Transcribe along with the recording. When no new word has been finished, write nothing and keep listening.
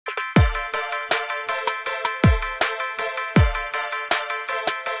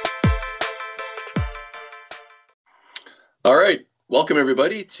All right. Welcome,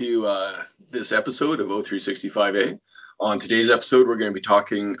 everybody, to this episode of O365Eh. On today's episode, we're going to be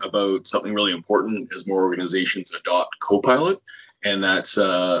talking about something really important as more organizations adopt Copilot, and that's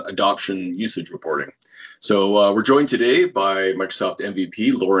adoption usage reporting. So we're joined today by Microsoft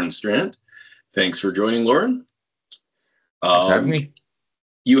MVP, Loryan Strant. Thanks for joining, Loryan. Thanks for having me.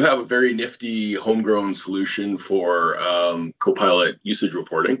 You have a very nifty homegrown solution for Copilot usage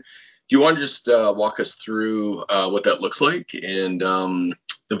reporting. Do you want to just walk us through what that looks like and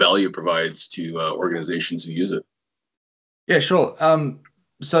the value it provides to organizations who use it? Yeah, sure.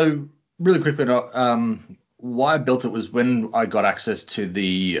 So really quickly, why I built it was when I got access to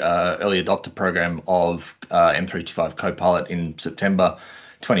the early adopter program of M365 Copilot in September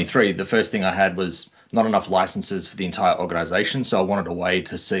 23. The first thing I had was not enough licenses for the entire organization. So I wanted a way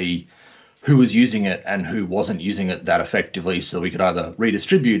to see who was using it and who wasn't using it that effectively, so we could either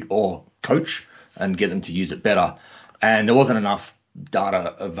redistribute or coach and get them to use it better. And there wasn't enough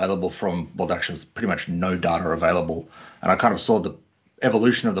data available from, well, actually was pretty much no data available. And I kind of saw the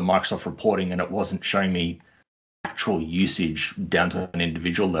evolution of the Microsoft reporting, and it wasn't showing me actual usage down to an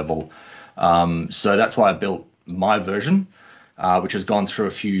individual level. So that's why I built my version, which has gone through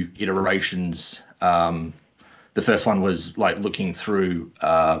a few iterations. The first one was like looking through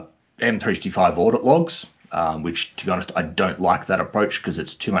M365 audit logs, which, to be honest, I don't like that approach because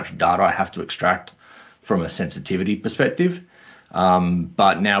it's too much data I have to extract from a sensitivity perspective.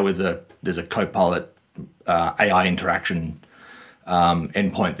 But now there's a Copilot AI interaction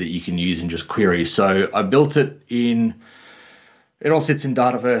endpoint that you can use and just query. So I built it it all sits in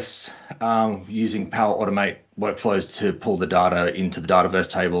Dataverse using Power Automate workflows to pull the data into the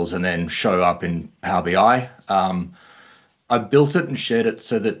Dataverse tables and then show up in Power BI. I built it and shared it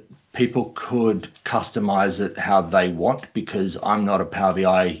so that people could customize it how they want, because I'm not a Power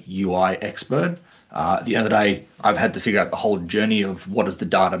BI UI expert. At the end of the day, I've had to figure out the whole journey of what does the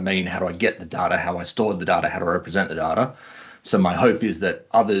data mean, how do I get the data, how I store the data, how do I represent the data. So my hope is that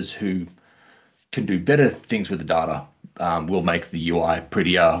others who can do better things with the data will make the UI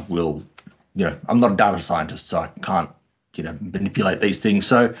prettier. I'm not a data scientist, so I can't, manipulate these things.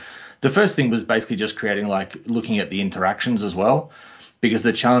 So the first thing was basically just creating, looking at the interactions as well, because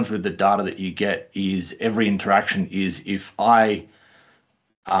the challenge with the data that you get is every interaction is, if I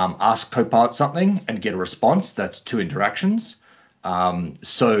ask Copilot something and get a response, that's two interactions.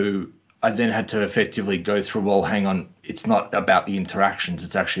 So I then had to effectively go through, well, hang on, it's not about the interactions,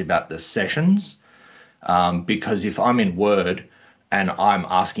 it's actually about the sessions. Because if I'm in Word and I'm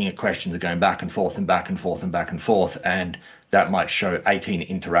asking it questions and going back and forth and back and forth and back and forth, and that might show 18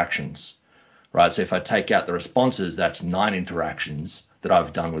 interactions, right? So if I take out the responses, that's 9 interactions that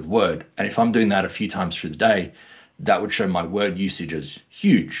I've done with Word. And if I'm doing that a few times through the day, that would show my Word usage as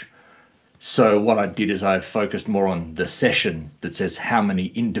huge. So what I did is I focused more on the session that says how many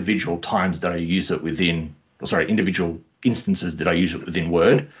individual times that I use it individual instances that I use it within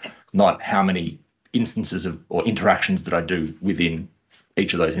Word, not how many instances or interactions that I do within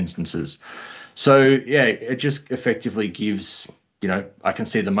each of those instances. So yeah, it just effectively gives, I can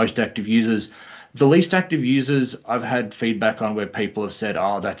see the most active users. The least active users, I've had feedback on where people have said,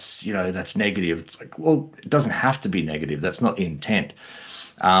 oh, that's negative. It's like, well, it doesn't have to be negative. That's not the intent.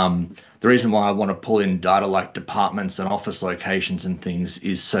 The reason why I want to pull in data like departments and office locations and things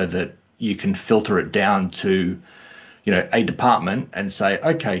is so that you can filter it down to, a department and say,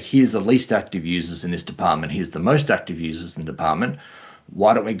 okay, here's the least active users in this department. Here's the most active users in the department.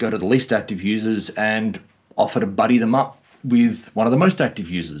 Why don't we go to the least active users and offer to buddy them up with one of the most active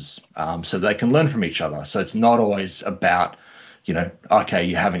users so they can learn from each other. So it's not always about, okay,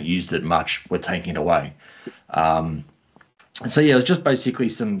 you haven't used it much, we're taking it away. So yeah, it was just basically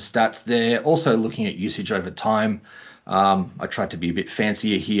some stats there. Also looking at usage over time. I tried to be a bit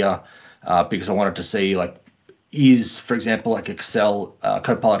fancier here because I wanted to see, for example, Excel,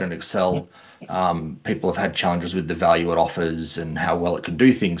 Copilot in Excel, people have had challenges with the value it offers and how well it can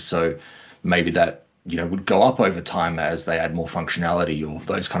do things. So maybe that, would go up over time as they add more functionality or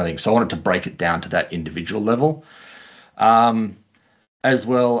those kind of things. So I wanted to break it down to that individual level, as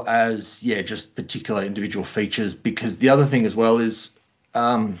well as, just particular individual features. Because the other thing as well is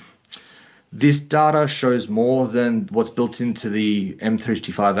this data shows more than what's built into the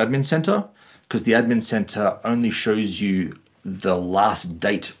M365 Admin Center, because the Admin Center only shows you the last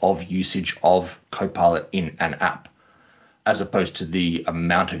date of usage of Copilot in an app, as opposed to the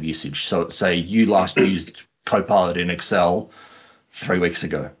amount of usage. So say you last used Copilot in Excel 3 weeks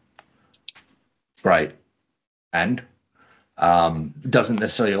ago. Great. And doesn't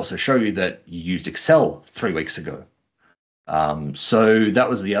necessarily also show you that you used Excel 3 weeks ago. So that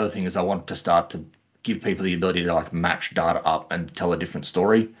was the other thing, is I wanted to start to give people the ability to like match data up and tell a different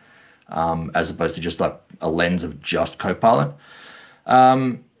story, as opposed to just like a lens of just Copilot.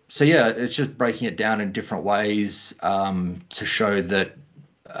 So yeah, it's just breaking it down in different ways to show that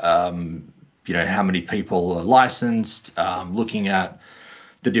how many people are licensed, looking at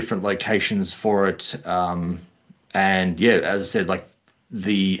the different locations for it, and yeah, as I said, like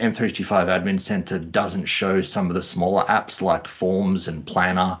the M365 Admin Center doesn't show some of the smaller apps like Forms and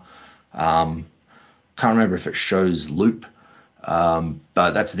Planner. Can't remember if it shows Loop, but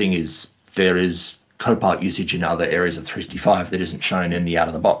that's the thing is there is Copilot usage in other areas of 365 that isn't shown in the out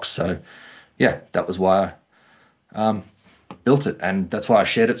of the box. So yeah, that was why I built it, and that's why I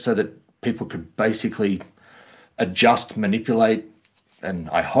shared it so that people could basically adjust, manipulate, and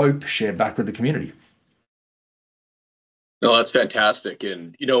I hope share back with the community. No, that's fantastic.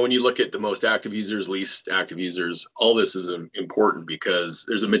 And, when you look at the most active users, least active users, all this is important because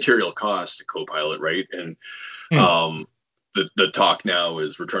there's a material cost to Copilot, right? And the talk now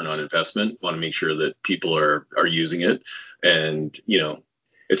is return on investment. Want to make sure that people are using it. And,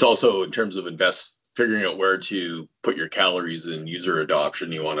 it's also in terms of figuring out where to put your calories in user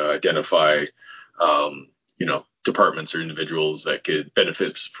adoption. You want to identify, departments or individuals that could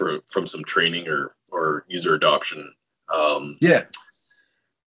benefit from some training or user adoption.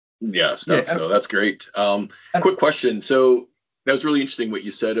 Stuff. So that's great. Quick question. So that was really interesting what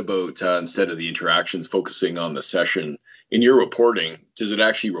you said about instead of the interactions focusing on the session. In your reporting, does it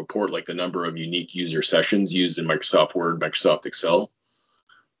actually report like the number of unique user sessions used in Microsoft Word, Microsoft Excel?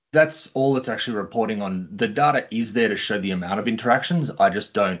 That's all it's actually reporting on. The data is there to show the amount of interactions. I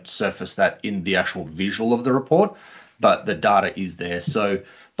just don't surface that in the actual visual of the report, but the data is there. So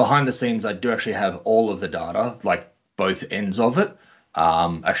behind the scenes, I do actually have all of the data, like both ends of it.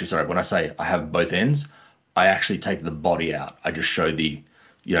 Actually, sorry, when I say I have both ends, I actually take the body out. I just show the,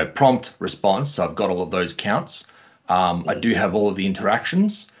 prompt response. So I've got all of those counts. I do have all of the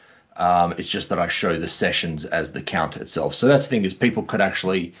interactions. It's just that I show the sessions as the count itself. So that's the thing is people could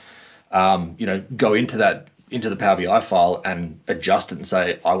actually, go into the Power BI file and adjust it and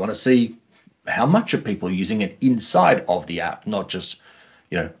say, I want to see how much are people using it inside of the app, not just,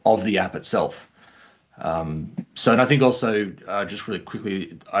 of the app itself. And I think also, just really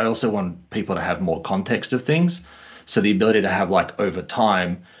quickly, I also want people to have more context of things. So the ability to have like over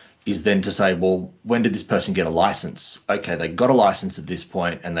time is then to say, well, when did this person get a license? Okay, they got a license at this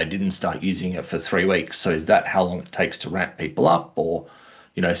point and they didn't start using it for 3 weeks. So is that how long it takes to ramp people up? Or,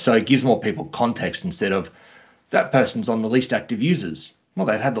 so it gives more people context instead of that person's on the least active users. Well,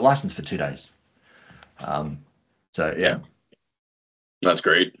 they've had the license for 2 days. Yeah. That's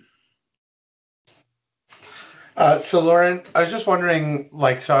great. So Loryan, I was just wondering,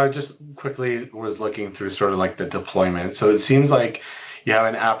 so I just quickly was looking through sort of like the deployment. So it seems like you have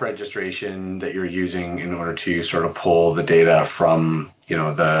an app registration that you're using in order to sort of pull the data from,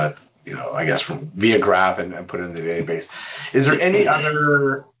 I guess from via graph and put it in the database. Is there any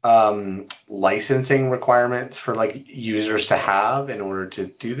other licensing requirements for like users to have in order to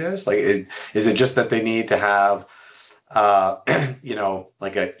do this? Like, is it just that they need to have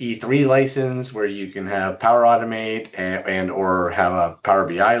like a E3 license where you can have Power Automate and or have a Power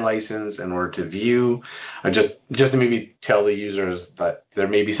BI license in order to view? Just to maybe tell the users that there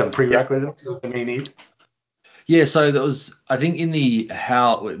may be some prerequisites that they may need. Yeah, so there was, I think in the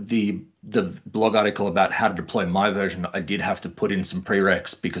blog article about how to deploy my version, I did have to put in some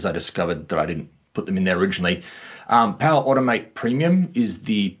prereqs because I discovered that I didn't put them in there originally. Power Automate Premium is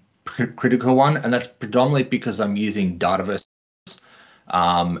the critical one, and that's predominantly because I'm using Dataverse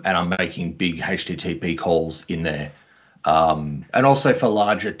and I'm making big HTTP calls in there. And also for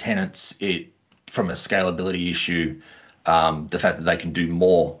larger tenants, from a scalability issue, the fact that they can do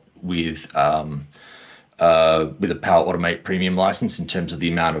more with a Power Automate Premium license in terms of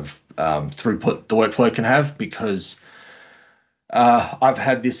the amount of throughput the workflow can have, because I've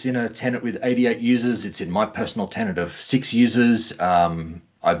had this in a tenant with 88 users. It's in my personal tenant of 6 users.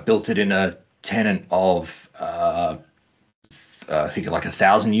 I built it in a tenant of, I think like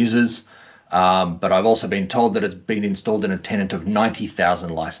 1,000 users. But I've also been told that it's been installed in a tenant of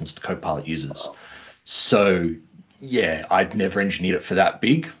 90,000 licensed Copilot users. So yeah, I'd never engineered it for that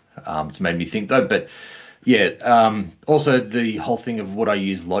big. It's made me think though, but yeah. Also the whole thing of would I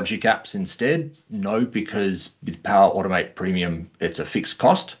use Logic apps instead? No, because with Power Automate Premium, it's a fixed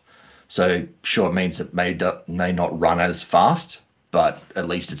cost. So sure, it means it may not run as fast, but at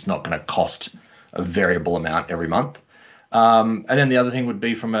least it's not going to cost a variable amount every month. And then the other thing would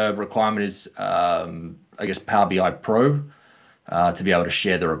be from a requirement is, I guess, Power BI Pro to be able to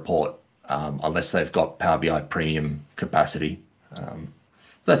share the report, unless they've got Power BI Premium capacity.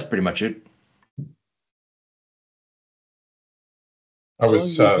 That's pretty much it. I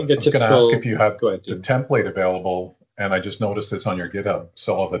was going to ask if you had Go ahead, the template available, and I just noticed it's on your GitHub.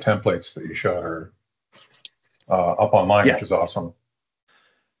 So all the templates that you showed are up online, which is awesome.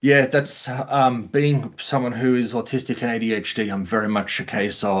 Yeah, that's being someone who is autistic and ADHD, I'm very much a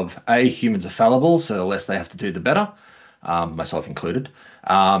case of humans are fallible, so the less they have to do, the better, myself included.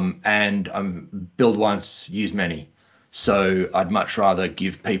 And build once, use many. So I'd much rather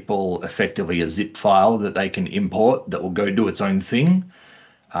give people effectively a zip file that they can import that will go do its own thing,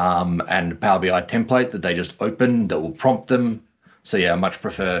 and a Power BI template that they just open that will prompt them. So yeah, I much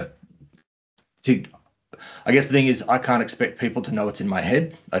prefer to. I guess the thing is, I can't expect people to know what's in my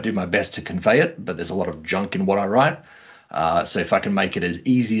head. I do my best to convey it, but there's a lot of junk in what I write. So if I can make it as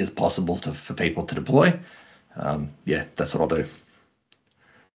easy as possible for people to deploy, yeah, that's what I'll do.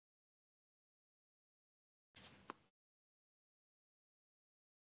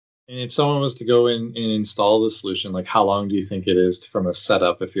 And if someone was to go in and install the solution, like how long do you think it is from a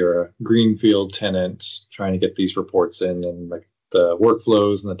setup if you're a greenfield tenant trying to get these reports in and like the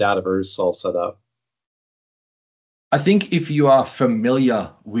workflows and the Dataverse all set up? I think if you are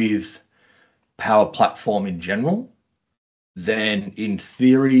familiar with Power Platform in general, then in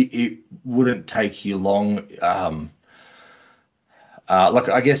theory, it wouldn't take you long. Like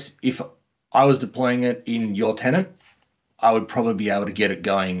I guess if I was deploying it in your tenant, I would probably be able to get it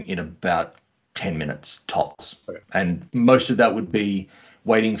going in about 10 minutes tops. Okay. And most of that would be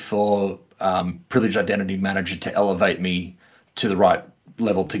waiting for Privileged Identity Manager to elevate me to the right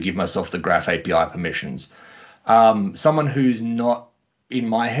level to give myself the Graph API permissions. Someone who's not in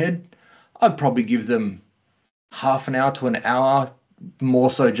my head, I'd probably give them half an hour to an hour, more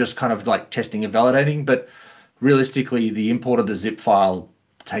so just kind of like testing and validating. But realistically, the import of the zip file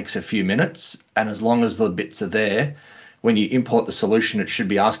takes a few minutes. And as long as the bits are there, when you import the solution, it should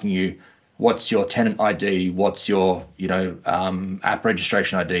be asking you, what's your tenant ID? What's your, app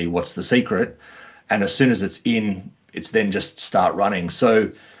registration ID? What's the secret? And as soon as it's in, it's then just start running.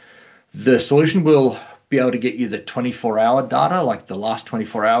 So the solution will be able to get you the 24-hour data, like the last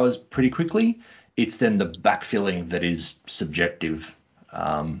 24 hours pretty quickly. It's then the backfilling that is subjective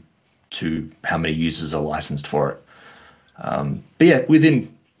to how many users are licensed for it. But yeah,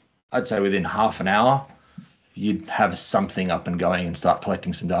 I'd say within half an hour, you'd have something up and going and start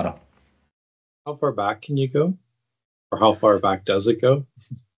collecting some data. How far back can you go? Or how far back does it go?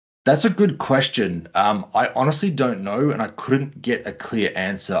 That's a good question. I honestly don't know, and I couldn't get a clear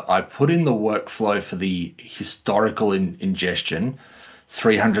answer. I put in the workflow for the historical ingestion,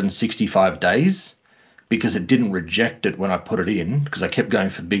 365 days, because it didn't reject it when I put it in, because I kept going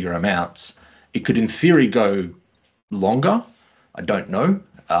for bigger amounts. It could, in theory, go longer. I don't know.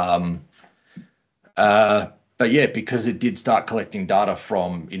 But yeah, because it did start collecting data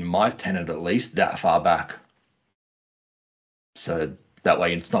from, in my tenant at least, that far back. So that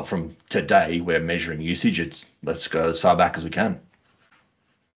way it's not from today we're measuring usage, it's let's go as far back as we can.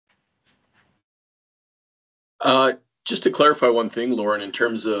 Just to clarify one thing, Lauren, in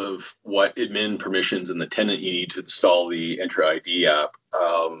terms of what admin permissions and the tenant you need to install the Enter ID app,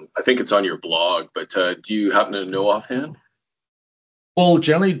 I think it's on your blog, but do you happen to know offhand? Well,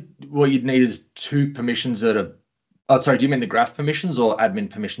 generally what you'd need is 2 permissions that are, do you mean the graph permissions or admin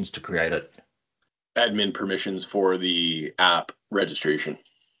permissions to create it? Admin permissions for the app registration.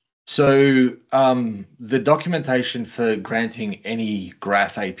 So the documentation for granting any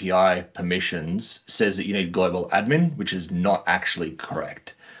Graph API permissions says that you need global admin, which is not actually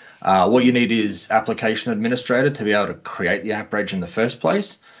correct. What you need is application administrator to be able to create the app reg in the first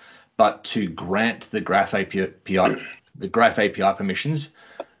place, but to grant the Graph API permissions,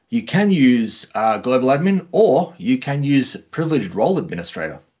 you can use global admin, or you can use privileged role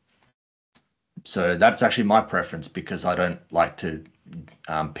administrator. So that's actually my preference, because I don't like to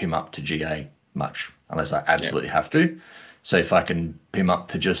PIM up to GA much unless I absolutely have to. So if I can PIM up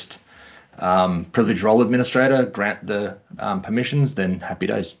to just privileged role administrator, grant the permissions, then happy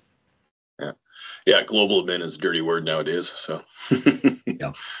days. Yeah, global admin is a dirty word nowadays. So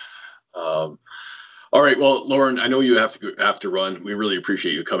yeah. All right. Well, Lauren, I know you have to run. We really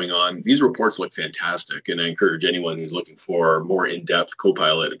appreciate you coming on. These reports look fantastic, and I encourage anyone who's looking for more in-depth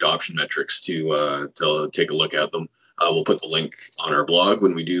Copilot adoption metrics to take a look at them. We'll put the link on our blog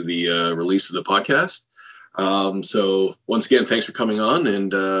when we do the release of the podcast. So once again, thanks for coming on,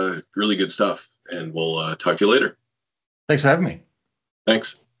 and really good stuff. And we'll talk to you later. Thanks for having me.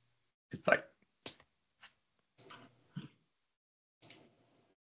 Thanks. Bye.